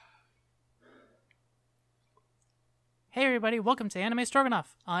Hey everybody, welcome to Anime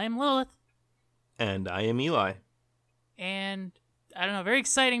Stroganoff. I'm Lilith, And I am Eli. and I don't know, very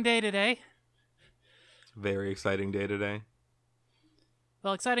exciting day today. Very exciting day today.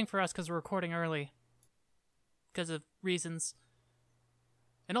 Well, exciting for us because we're recording early, because of reasons.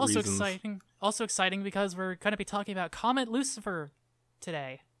 And also exciting because we're going to be talking about Comet Lucifer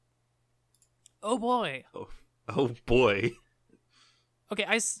today. Oh boy. Oh boy. Okay,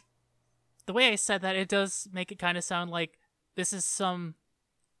 the way I said that, it does make it kind of sound like this is some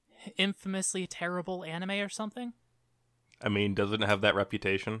infamously terrible anime or something. I mean, doesn't it have that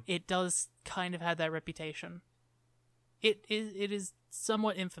reputation? It does kind of have that reputation. It is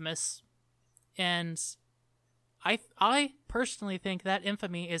somewhat infamous, and I personally think that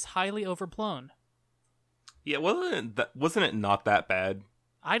infamy is highly overblown. Yeah, wasn't it not that bad?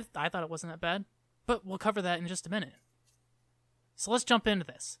 I thought it wasn't that bad, but we'll cover that in just a minute. So let's jump into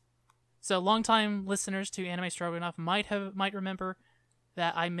this. So longtime listeners to Anime Stroganoff might remember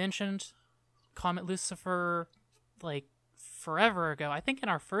that I mentioned Comet Lucifer like forever ago. I think in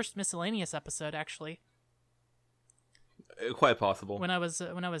our first miscellaneous episode, actually. Quite possible. When I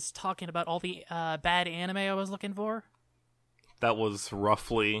was talking about all the bad anime I was looking for. That was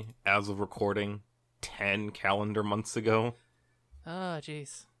roughly, as of recording, 10 calendar months ago. Oh,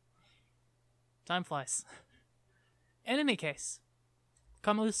 jeez. Time flies. In any case,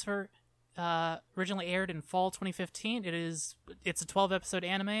 Comet Lucifer originally aired in fall 2015. It's a 12-episode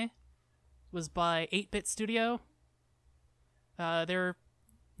anime. It was by 8-Bit Studio. They're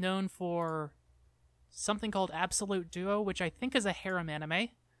known for something called Absolute Duo, which I think is a harem anime.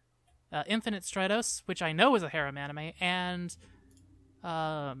 Infinite Stratos, which I know is a harem anime, and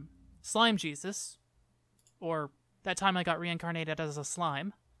Slime Jesus, or that time I got reincarnated as a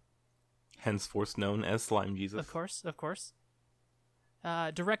slime. Henceforth known as Slime Jesus. Of course.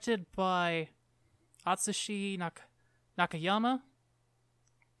 Directed by Atsushi Nakayama,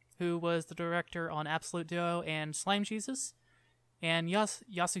 who was the director on Absolute Duo and Slime Jesus, and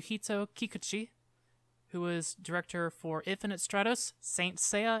Yasuhito Kikuchi, who was director for Infinite Stratos, Saint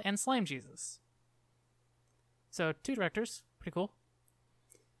Seiya, and Slime Jesus. So, 2 directors. Pretty cool.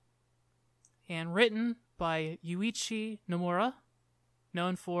 And written by Yuichi Nomura,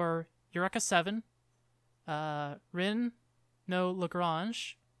 known for Eureka 7, Rin no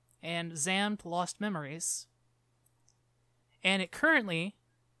Lagrange, and Zammed Lost Memories. And it currently,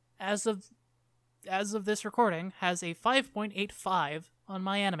 as of this recording, has a 5.85 on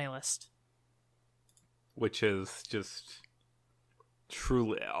my anime list. Which is just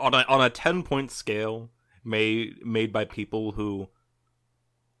truly on a 10-point scale made by people who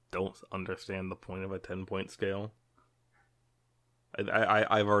don't understand the point of a 10-point scale.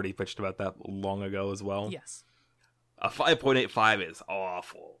 I've already pitched about that long ago as well. Yes. A 5.85 is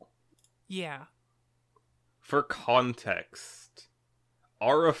awful. Yeah. For context,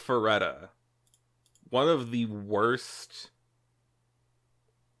 Arifureta, one of the worst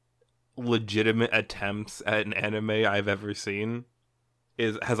legitimate attempts at an anime I've ever seen,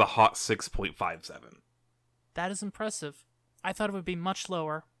 has a hot 6.57. That is impressive. I thought it would be much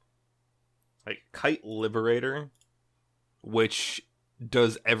lower. Like Kite Liberator, which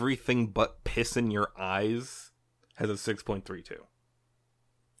does everything but piss in your eyes, has a 6.32.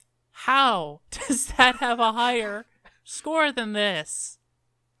 How does that have a higher score than this?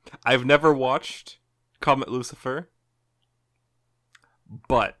 I've never watched Comet Lucifer,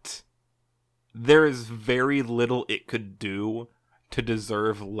 but there is very little it could do to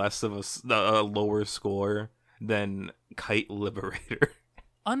deserve less of a lower score than Kite Liberator.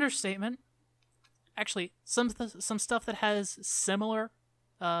 Understatement. Actually, some stuff that has similar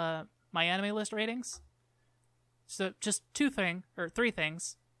my anime list ratings. So just 3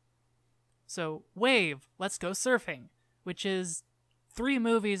 things. So Wave, Let's Go Surfing, which is 3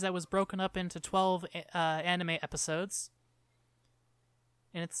 movies that was broken up into 12 anime episodes.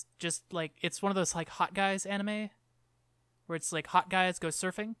 And it's just like, it's one of those like hot guys anime where it's like hot guys go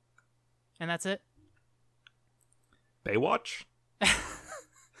surfing and that's it. Baywatch?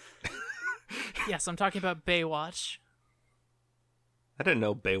 Yes, I'm talking about Baywatch. I didn't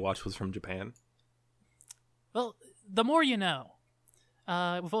know Baywatch was from Japan. Well, the more you know.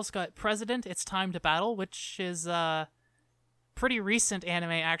 We've also got President, It's Time to Battle, which is pretty recent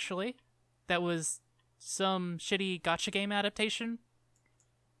anime, actually. That was some shitty gacha game adaptation.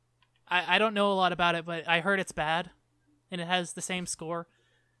 I don't know a lot about it, but I heard it's bad, and it has the same score.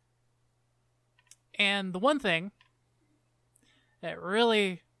 And the one thing that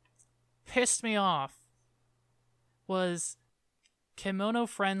really pissed me off was Kemono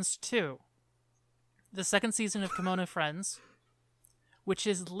Friends 2. The second season of Kemono Friends, which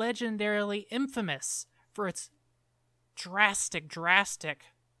is legendarily infamous for its drastic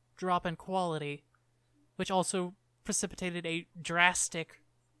drop in quality, which also precipitated a drastic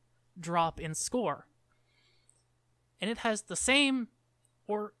drop in score. And it has the same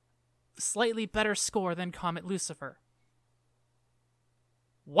or slightly better score than Comet Lucifer.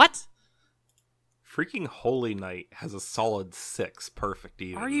 What? Freaking Holy Knight has a solid 6, perfect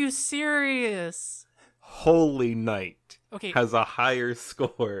even. Are you serious? Holy Knight Okay. has a higher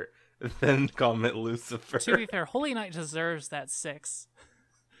score than Comet Lucifer. To be fair, Holy Knight deserves that 6.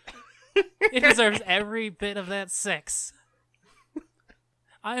 It deserves every bit of that 6.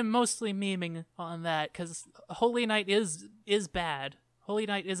 I am mostly memeing on that because Holy Knight is bad. Holy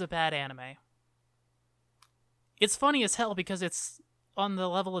Knight is a bad anime. It's funny as hell because it's on the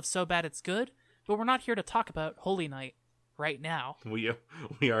level of so bad it's good, but we're not here to talk about Holy Knight right now. We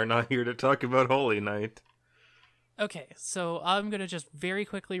are not here to talk about Holy Knight. Okay, so I'm going to just very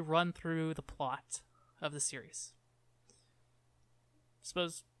quickly run through the plot of the series.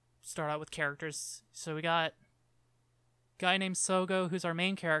 Suppose start out with characters. So we got a guy named Sogo, who's our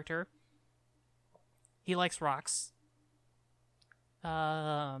main character. He likes rocks. He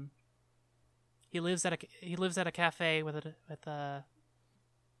lives at a cafe with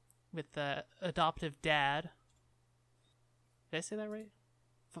the adoptive dad. Did I say that right?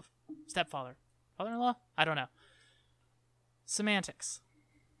 Stepfather, father-in-law? I don't know. Semantics.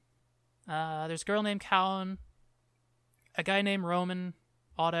 There's a girl named Cowan, a guy named Roman,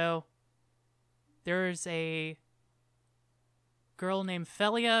 Otto. There's a girl named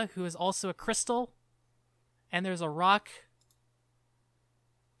Felia, who is also a crystal. And there's a rock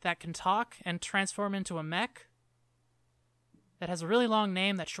that can talk and transform into a mech that has a really long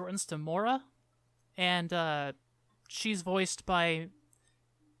name that shortens to Mora. And she's voiced by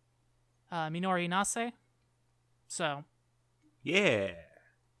Minori Nase. So... yeah.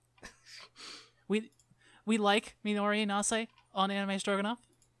 We like Minori Nase on Anime Stroganoff.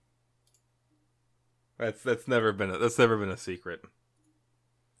 That's never been a secret.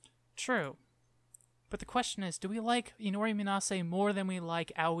 True. But the question is, do we like Inori Minase more than we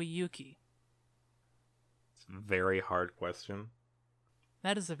like Aoi Yuki? It's a very hard question.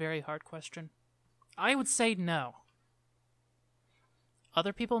 That is a very hard question. I would say no.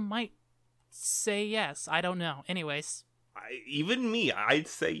 Other people might say yes. I don't know. Anyways. Even me, I'd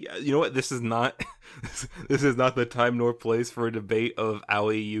say, you know what, this is not this is not the time nor place for a debate of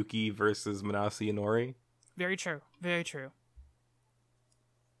Aoi Yuki versus Manase Inori. Very true. Very true.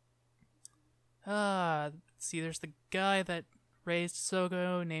 Let's see, there's the guy that raised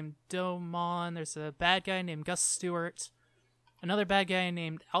Sogo named Domon. There's a bad guy named Gus Stewart. Another bad guy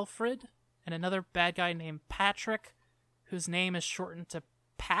named Alfred. And another bad guy named Patrick, whose name is shortened to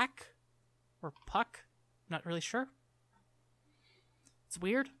Pack. Or Puck. Not really sure. It's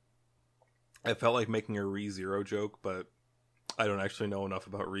weird. I felt like making a ReZero joke, but I don't actually know enough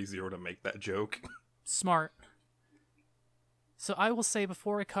about ReZero to make that joke. Smart. So I will say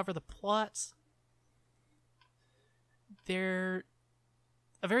before I cover the plot, a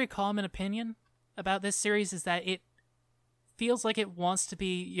very common opinion about this series is that it feels like it wants to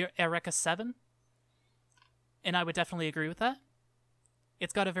be your Eureka 7. And I would definitely agree with that.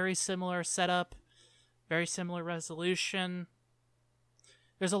 It's got a very similar setup, very similar resolution.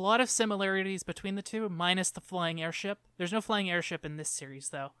 There's a lot of similarities between the two, minus the flying airship. There's no flying airship in this series,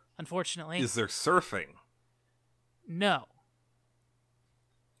 though, unfortunately. Is there surfing? No.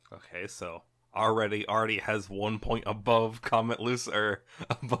 Okay, so already has 1 point above Comet Loose, or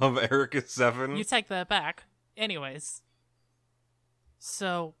above Eureka 7. You take that back. Anyways.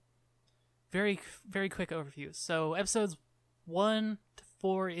 So, very, very quick overview. So, episodes 1 to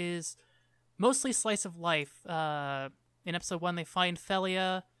 4 is mostly slice of life. In episode 1, they find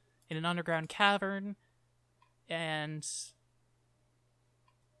Felia in an underground cavern, and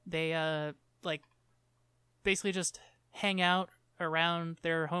they, basically just hang out around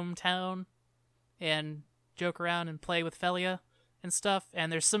their hometown and joke around and play with Felia and stuff,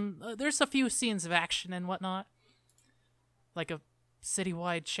 and there's a few scenes of action and whatnot, like a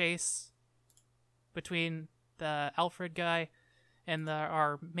citywide chase between the Alfred guy and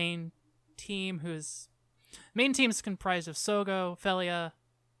our main team, main team is comprised of Sogo, Felia,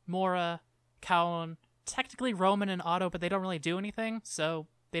 Mora, Kaon, technically Roman and Otto, but they don't really do anything, so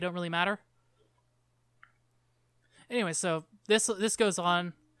they don't really matter. Anyway, so this goes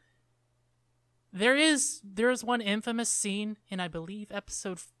on. There is one infamous scene in, I believe,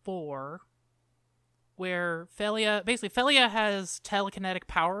 episode 4, where Felia has telekinetic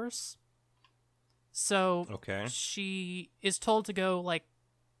powers. So okay. She is told to go,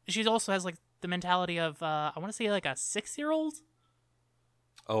 she also has, the mentality of, I want to say, a 6-year-old?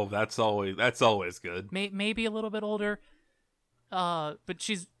 Oh, that's always good. Maybe a little bit older, but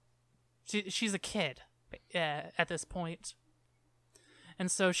she's a kid at this point. And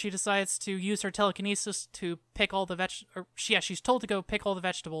so she decides to use her telekinesis to pick all the she's told to go pick all the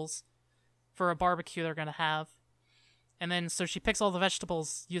vegetables for a barbecue they're going to have. And then so she picks all the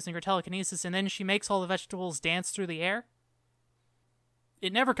vegetables using her telekinesis, and then she makes all the vegetables dance through the air.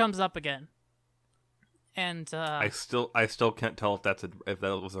 It never comes up again. And I still can't tell if if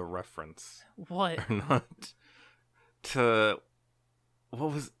that was a reference what or not. To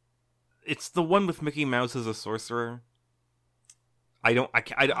what was it's the one with Mickey Mouse as a sorcerer. I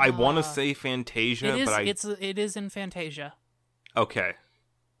want to say Fantasia, it is in Fantasia. Okay.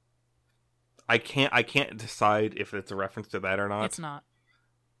 I can't decide if it's a reference to that or not. It's not.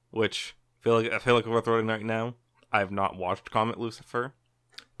 Which I feel like we're throwing right now. I have not watched Comet Lucifer.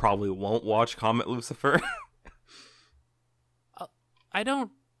 Probably won't watch Comet Lucifer. I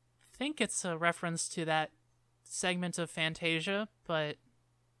don't think it's a reference to that segment of Fantasia, but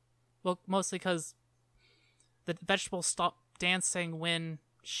mostly because the vegetables stop dancing when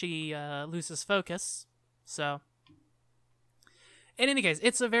she loses focus. So, in any case,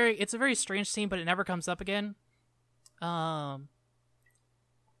 it's a very strange scene, but it never comes up again. But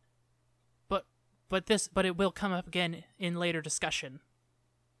it will come up again in later discussion.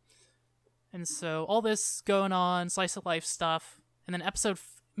 And so all this going on, slice of life stuff, and then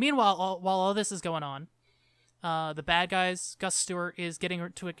meanwhile, while all this is going on, the bad guys, Gus Stewart is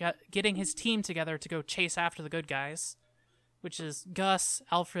getting his team together to go chase after the good guys, which is Gus,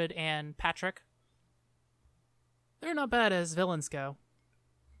 Alfred, and Patrick. They're not bad as villains go.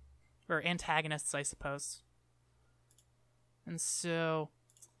 Or antagonists, I suppose. And so,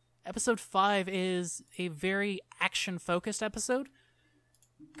 episode 5 is a very action-focused episode,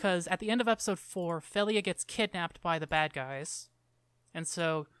 because at the end of episode 4, Felia gets kidnapped by the bad guys, and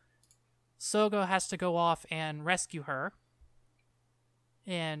so Sogo has to go off and rescue her,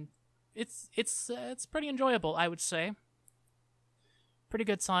 and it's pretty enjoyable, I would say. Pretty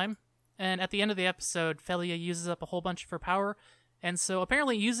good time. And at the end of the episode, Felia uses up a whole bunch of her power, and so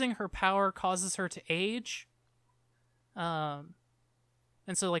apparently using her power causes her to age. And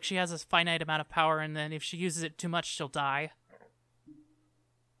so like she has a finite amount of power, and then if she uses it too much, she'll die.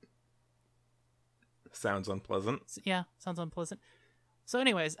 Sounds unpleasant. Yeah, sounds unpleasant. So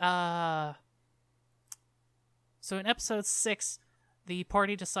anyways, so in episode 6, the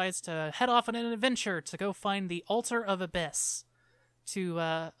party decides to head off on an adventure to go find the Altar of Abyss to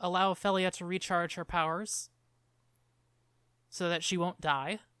allow Felia to recharge her powers so that she won't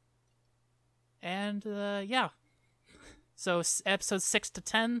die. And, yeah. So episodes 6 to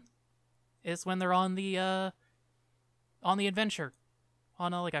 10 is when they're on the adventure.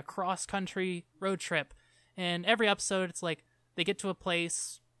 On a cross-country road trip. And every episode, it's like, they get to a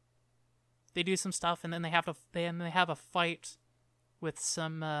place, they do some stuff, and then they have a fight with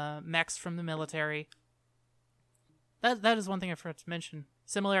some mechs from the military. That is one thing I forgot to mention.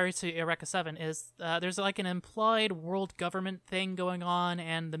 Similarity to Eureka 7 is there's like an implied world government thing going on,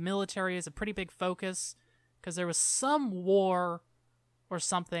 and the military is a pretty big focus, because there was some war or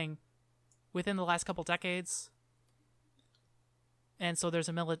something within the last couple decades. And so there's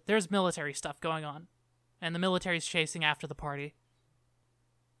military stuff going on, and the military's chasing after the party.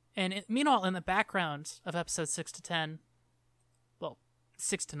 And meanwhile, in the background of episodes 6 to 10, well,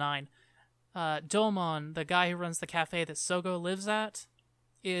 6 to 9, Domon, the guy who runs the cafe that Sogo lives at,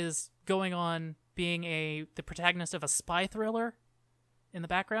 is going on being the protagonist of a spy thriller in the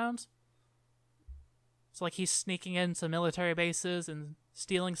background. So like he's sneaking into military bases and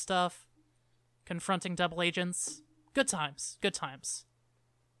stealing stuff, confronting double agents. Good times.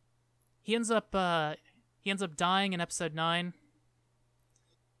 He ends up dying in episode 9,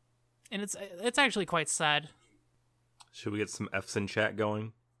 and it's actually quite sad. Should we get some F's in chat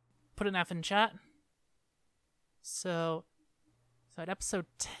going? Put an F in chat. So at episode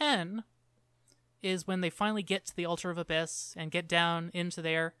 10 is when they finally get to the Altar of Abyss and get down into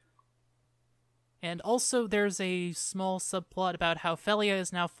there. And also there's a small subplot about how Felia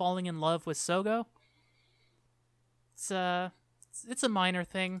is now falling in love with Sogo. It's a minor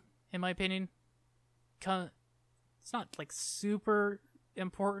thing, in my opinion. It's not, like, super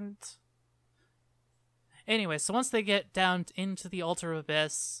important. Anyway, so once they get down into the Altar of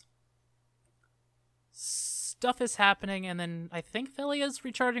Abyss, stuff is happening, and then I think Felia's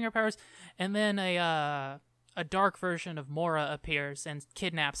recharging her powers, and then a dark version of Mora appears and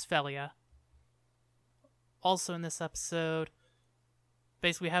kidnaps Felia. Also in this episode,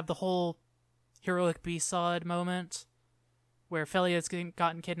 basically we have the whole heroic B-side moment, where Felia's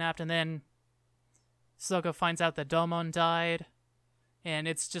gotten kidnapped, and then Sogo finds out that Domon died, and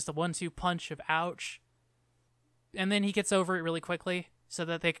it's just a 1-2 punch of ouch. And then he gets over it really quickly so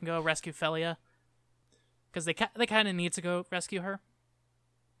that they can go rescue Felia, because they kind of need to go rescue her.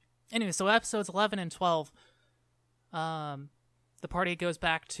 Anyway, so episodes 11 and 12, the party goes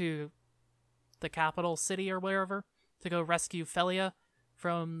back to the capital city or wherever to go rescue Felia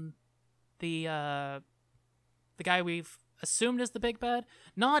from the guy we've assumed is the big bad.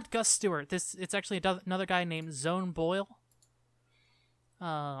 Not Gus Stewart. It's actually another guy named Zone Boyle.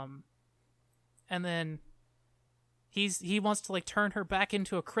 And then he wants to like turn her back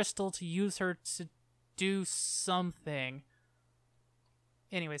into a crystal to use her to do something.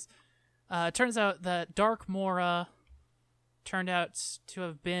 Anyways, it turns out that Dark Mora turned out to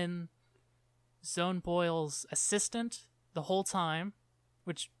have been Zone Boyle's assistant the whole time,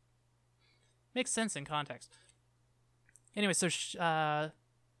 which makes sense in context. Anyway, so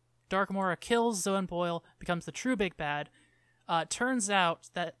Dark Mora kills Zone Boyle, becomes the true big bad. Turns out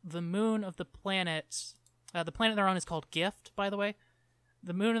that the moon of the planet they're on is called Gift, by the way.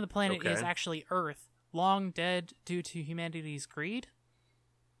 The moon of the planet is actually Earth, long dead due to humanity's greed.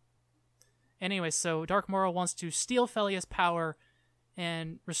 Anyway, so Dark Mora wants to steal Felia's power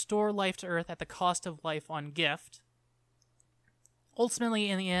and restore life to Earth at the cost of life on Gift. Ultimately,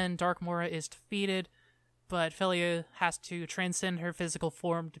 in the end, Dark Mora is defeated, but Felia has to transcend her physical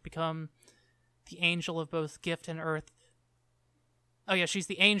form to become the angel of both Gift and Earth. Oh yeah, she's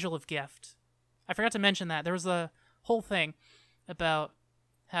the angel of Gift. I forgot to mention that. There was a whole thing about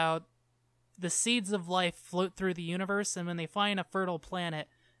how the seeds of life float through the universe, and when they find a fertile planet,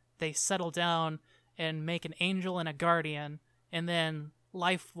 they settle down and make an angel and a guardian, and then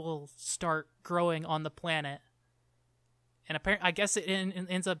life will start growing on the planet. And apparently, I guess it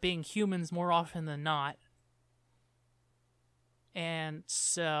ends up being humans more often than not. And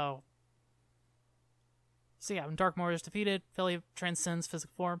so yeah, when Dark Mora is defeated, Felia transcends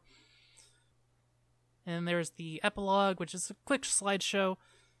physical form. And there's the epilogue, which is a quick slideshow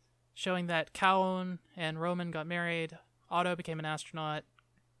showing that Cowan and Roman got married, Otto became an astronaut,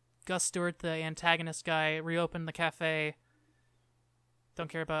 Gus Stewart, the antagonist guy, reopened the cafe. Don't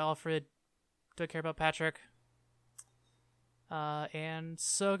care about Alfred. Don't care about Patrick. And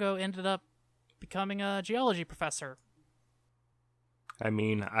Sogo ended up becoming a geology professor. I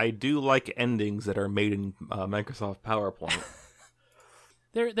mean, I do like endings that are made in Microsoft PowerPoint.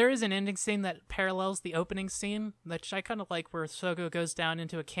 There is an ending scene that parallels the opening scene, which I kind of like, where Sogo goes down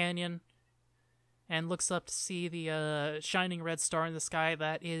into a canyon and looks up to see the shining red star in the sky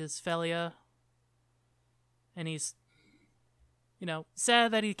that is Felia. And he's,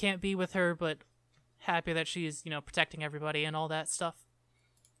 sad that he can't be with her, but happy that she's, protecting everybody and all that stuff.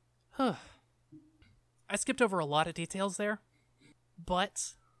 I skipped over a lot of details there,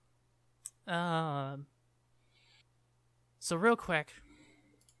 but, so real quick,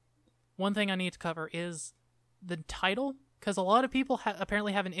 one thing I need to cover is the title, because a lot of people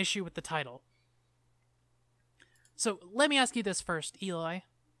apparently have an issue with the title. So let me ask you this first, Eli.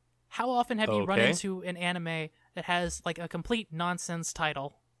 How often have you run into an anime that has, like, a complete nonsense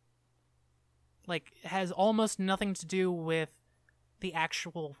title? Like, has almost nothing to do with the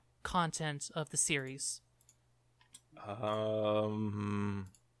actual content of the series? A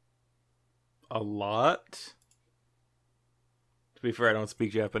lot. To be fair, I don't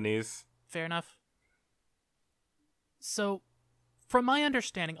speak Japanese. Fair enough. So, from my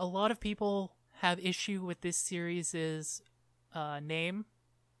understanding, a lot of people have issue with this series' name,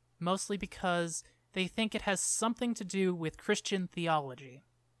 mostly because they think it has something to do with Christian theology.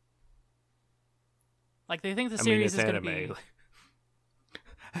 Like, they think the series is going to be...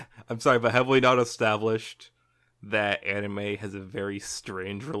 I'm sorry, but have we not established that anime has a very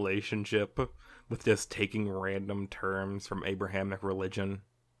strange relationship with just taking random terms from Abrahamic religion?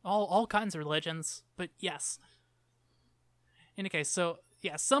 All kinds of religions, but yes. In any case, so,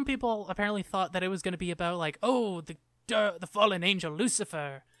 yeah, some people apparently thought that it was going to be about, like, the fallen angel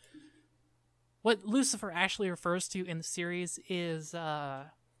Lucifer. What Lucifer actually refers to in the series is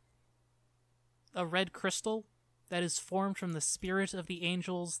a red crystal that is formed from the spirit of the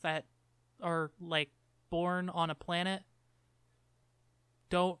angels that are, like, born on a planet.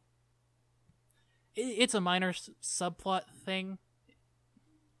 It's a minor subplot thing.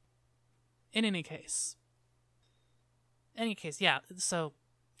 In any case, yeah, so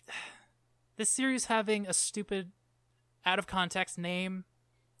this series having a stupid, out-of-context name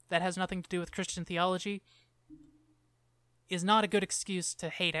that has nothing to do with Christian theology is not a good excuse to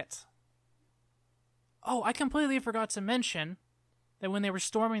hate it. Oh, I completely forgot to mention that when they were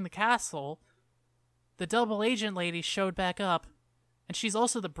storming the castle, the double agent lady showed back up, and she's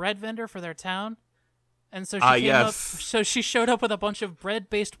also the bread vendor for their town. And so she came up. Yes. So she showed up with a bunch of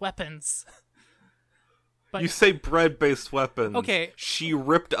bread-based weapons. But You say bread-based weapons. Okay. She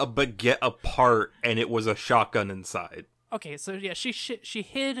ripped a baguette apart, and it was a shotgun inside. okay, so yeah, she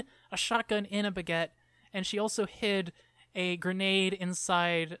hid a shotgun in a baguette, and she also hid a grenade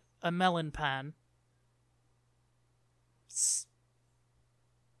inside a melon pan.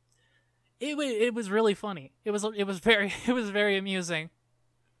 It was really funny. It was very amusing.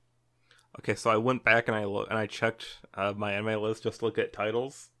 Okay, so I went back and I checked my anime list just to look at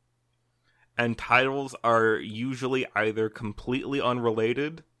titles. And titles are usually either completely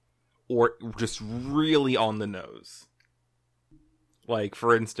unrelated or just really on the nose. Like,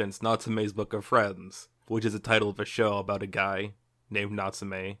 for instance, Natsume's Book of Friends, which is the title of a show about a guy named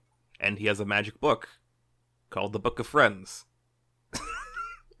Natsume, and he has a magic book called the Book of Friends.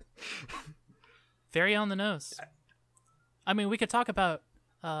 Very on the nose. I mean, we could talk about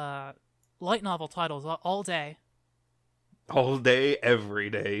light novel titles all day. All day, every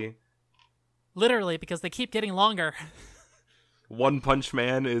day. Literally, because they keep getting longer. One Punch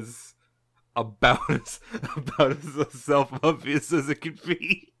Man is about as self-obvious as it could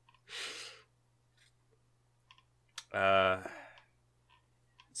be. So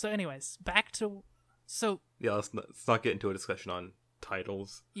anyways, back to... Yeah, let's not get into a discussion on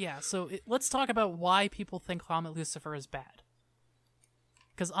titles. Yeah, so let's talk about why people think Comet Lucifer is bad.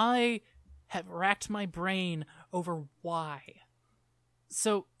 Because I have racked my brain over why.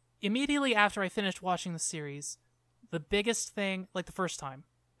 So, immediately after I finished watching the series, the biggest thing, like the first time,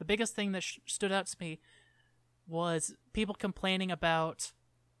 the biggest thing that stood out to me was people complaining about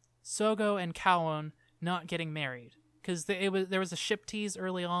Sogo and Kaon not getting married. Because there was a ship tease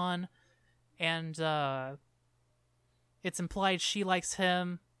early on, and it's implied she likes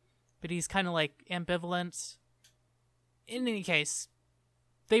him, but he's kind of like ambivalent. In any case,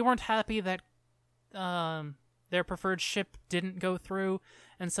 they weren't happy that their preferred ship didn't go through,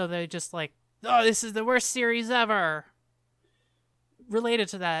 and so they just like, oh, this is the worst series ever. Related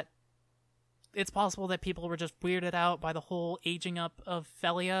to that, it's possible that people were just weirded out by the whole aging up of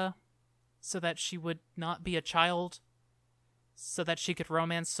Felia, so that she would not be a child, so that she could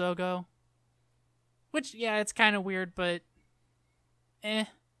romance Sogo. Which, yeah, it's kind of weird, but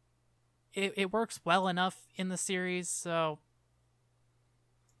it works well enough in the series, so...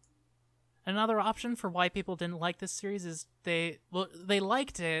 Another option for why people didn't like this series is they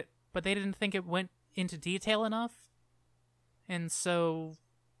liked it, but they didn't think it went into detail enough. And so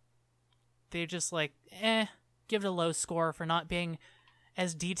they just like, give it a low score for not being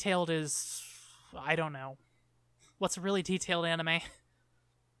as detailed as, I don't know. What's a really detailed anime?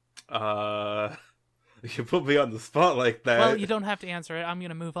 You put me on the spot like that. Well, you don't have to answer it. I'm going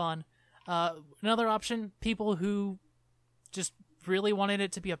to move on. Another option, people who just really wanted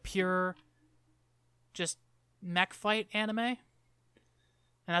it to be a pure, just mech fight anime, and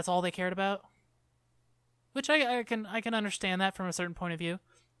that's all they cared about. Which I can understand that from a certain point of view.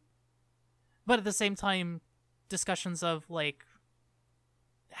 But at the same time, discussions of like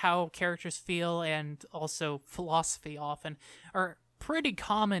how characters feel and also philosophy often are pretty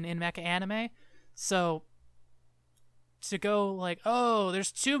common in mecha anime. So to go like, oh,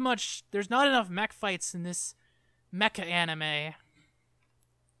 there's not enough mech fights in this mecha anime,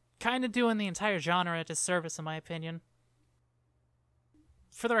 kind of doing the entire genre a disservice in my opinion.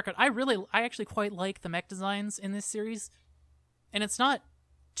 For the record, I actually quite like the mech designs in this series, and it's not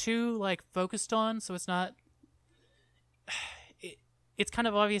too like focused on, so it's not. It's kind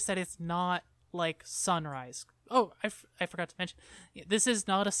of obvious that it's not like Sunrise. Oh, I forgot to mention, this is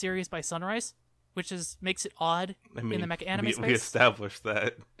not a series by Sunrise, which makes it odd in the mecha anime space. We established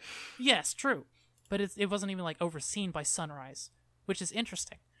that. Yes, true, but it wasn't even like overseen by Sunrise, which is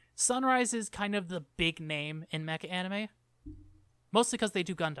interesting. Sunrise is kind of the big name in mecha anime. Mostly because they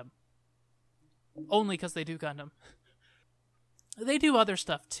do Gundam. Only because they do Gundam. They do other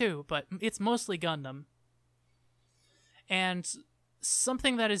stuff too, but it's mostly Gundam. And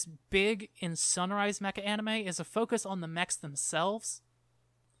something that is big in Sunrise mecha anime is a focus on the mechs themselves,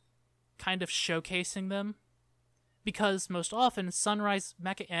 kind of showcasing them. Because most often, Sunrise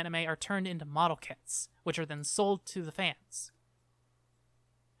mecha anime are turned into model kits, which are then sold to the fans.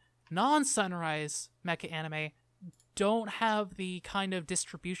 Non-Sunrise mecha anime don't have the kind of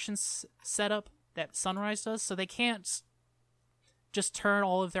distribution setup that Sunrise does, so they can't just turn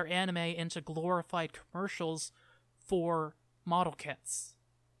all of their anime into glorified commercials for model kits.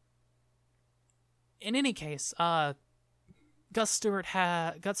 In any case, Gus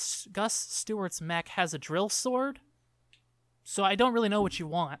Stewart's mech has a drill sword, so I don't really know what you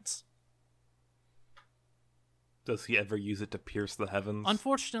want. Does he ever use it to pierce the heavens?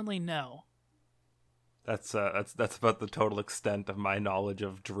 Unfortunately, no. That's about the total extent of my knowledge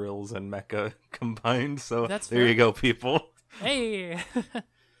of drills and mecha combined. So That's there fair. you go, people. Hey!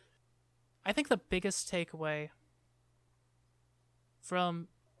 I think the biggest takeaway from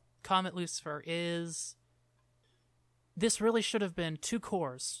Comet Lucifer is this really should have been 2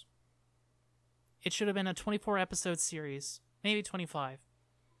 cores. It should have been a 24-episode series, maybe 25.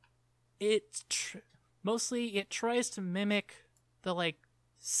 Mostly it tries to mimic the like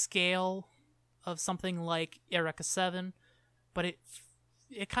scale of something like Eureka 7, but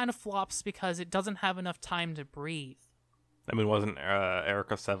it kind of flops because it doesn't have enough time to breathe. I mean, wasn't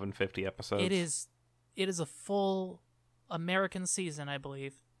Eureka 7 50 episodes? It is a full American season, I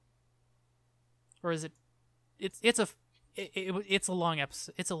believe. Or is it? It's a long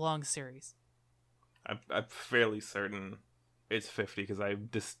episode. It's a long series. I'm fairly certain it's 50 because I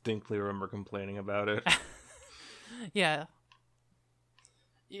distinctly remember complaining about it. Yeah.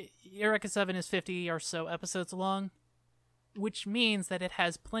 Eureka 7 is 50 or so episodes long, which means that it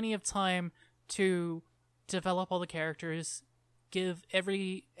has plenty of time to develop all the characters, give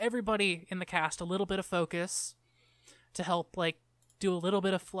everybody in the cast a little bit of focus to help like do a little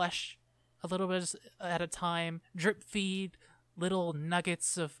bit of flesh a little bit at a time, drip feed little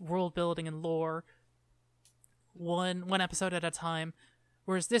nuggets of world building and lore one episode at a time,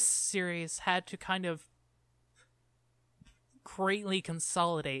 whereas this series had to kind of greatly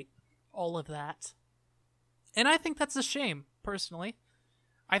consolidate all of that. And I think that's a shame, personally.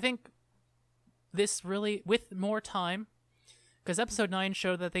 I think this really, with more time, because episode 9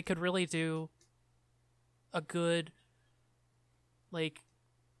 showed that they could really do a good, like,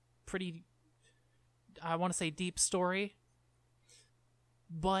 pretty, I want to say deep story,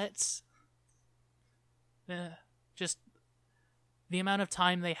 but just the amount of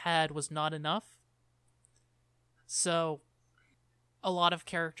time they had was not enough. So a lot of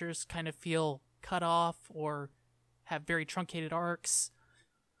characters kind of feel cut off or have very truncated arcs,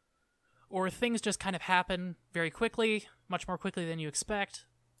 or things just kind of happen very quickly, much more quickly than you expect.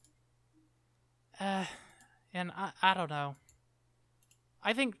 And I don't know.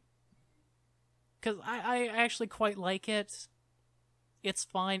 I think, because I actually quite like it. It's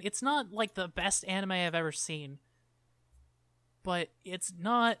fine. It's not like the best anime I've ever seen, but it's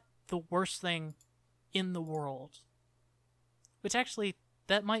not the worst thing in the world. Which actually,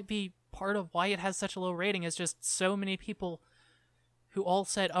 that might be part of why it has such a low rating, is just so many people who all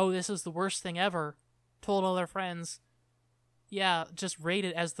said, oh, this is the worst thing ever, told all their friends, yeah, just rate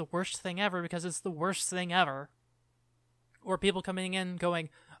it as the worst thing ever because it's the worst thing ever. Or people coming in going,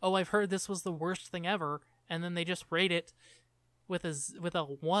 oh, I've heard this was the worst thing ever, and then they just rate it with a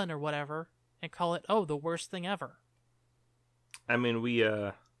 1 or whatever and call it, oh, the worst thing ever. I mean, we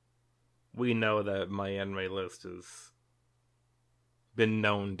know that my anime list has been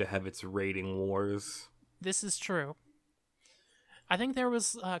known to have its rating wars. This is true. I think there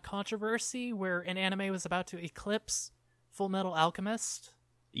was a controversy where an anime was about to eclipse Full Metal Alchemist.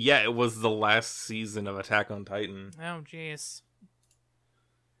 Yeah, it was the last season of Attack on Titan. Oh, jeez.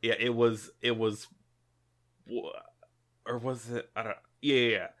 Yeah, it was, or was it? I don't.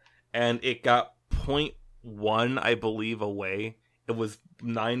 Yeah. And it got 0.1, I believe, away. It was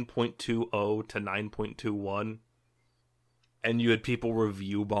 9.20 to 9.21, and you had people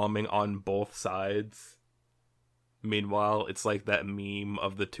review bombing on both sides. Meanwhile, it's like that meme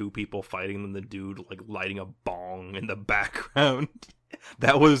of the two people fighting and the dude like lighting a bong in the background.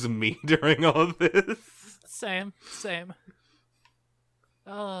 That was me during all this. Same.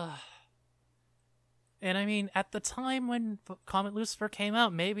 And I mean, at the time when Comet Lucifer came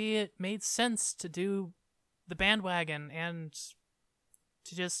out, maybe it made sense to do the bandwagon and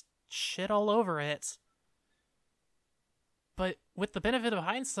to just shit all over it. But with the benefit of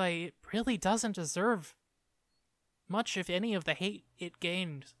hindsight, it really doesn't deserve much, if any, of the hate it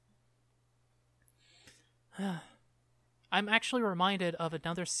gained. I'm actually reminded of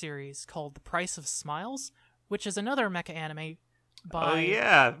another series called The Price of Smiles, which is another mecha anime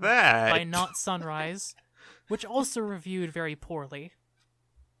by Not Sunrise, which also reviewed very poorly.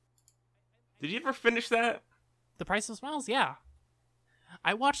 Did you ever finish that? The Price of Smiles? Yeah.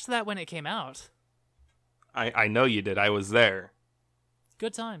 I watched that when it came out. I know you did. I was there.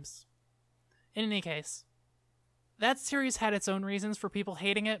 Good times. In any case, that series had its own reasons for people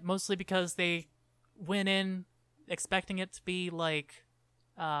hating it, mostly because they went in expecting it to be like,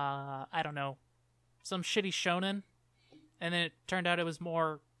 I don't know, some shitty shonen, and then it turned out it was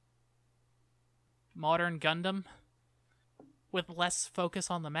more modern Gundam with less focus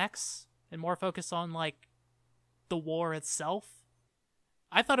on the mechs and more focus on like the war itself.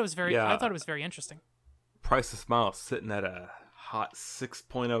 I thought it was very interesting. Price of Smiles sitting at a hot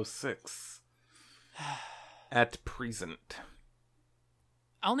 6.06. At present.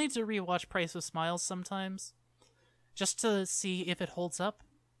 I'll need to rewatch Price of Smiles sometimes, just to see if it holds up,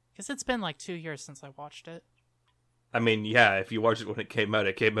 because it's been like 2 years since I watched it. I mean, yeah, if you watched it when it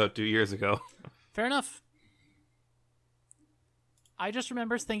came out 2 years ago. Fair enough. I just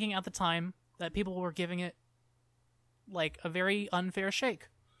remember thinking at the time that people were giving it, like, a very unfair shake.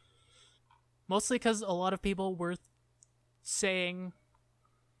 Mostly because a lot of people were saying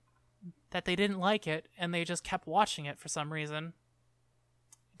that they didn't like it, and they just kept watching it for some reason.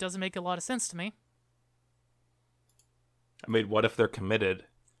 It doesn't make a lot of sense to me. I mean, what if they're committed?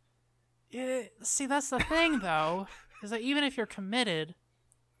 Yeah, see, that's the thing, though, is that even if you're committed...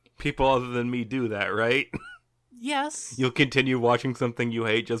 People other than me do that, right? Yes. You'll continue watching something you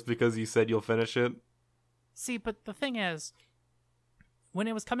hate just because you said you'll finish it? See, but the thing is, when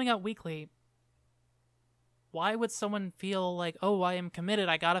it was coming out weekly, why would someone feel like, oh, I am committed,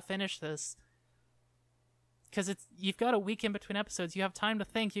 I gotta finish this? Because you've got a week in between episodes, you have time to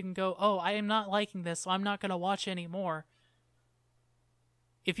think, you can go, oh, I am not liking this, so I'm not gonna watch anymore.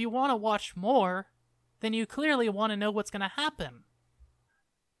 If you want to watch more, then you clearly want to know what's gonna happen.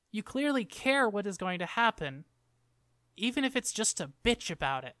 You clearly care what is going to happen, even if it's just to bitch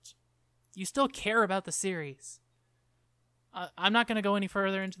about it. You still care about the series. I'm not going to go any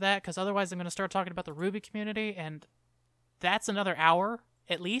further into that, because otherwise I'm going to start talking about the RWBY community, and that's another hour,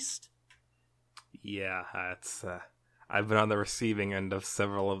 at least. Yeah, I've been on the receiving end of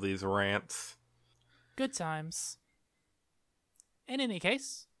several of these rants. Good times. In any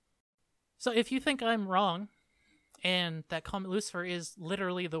case, so if you think I'm wrong, and that Comet Lucifer is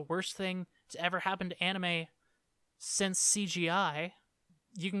literally the worst thing to ever happen to anime since CGI,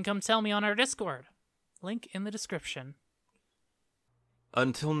 you can come tell me on our Discord. Link in the description.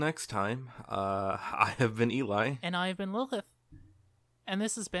 Until next time, I have been Eli. And I have been Lilith. And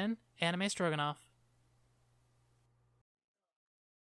this has been Anime Stroganoff.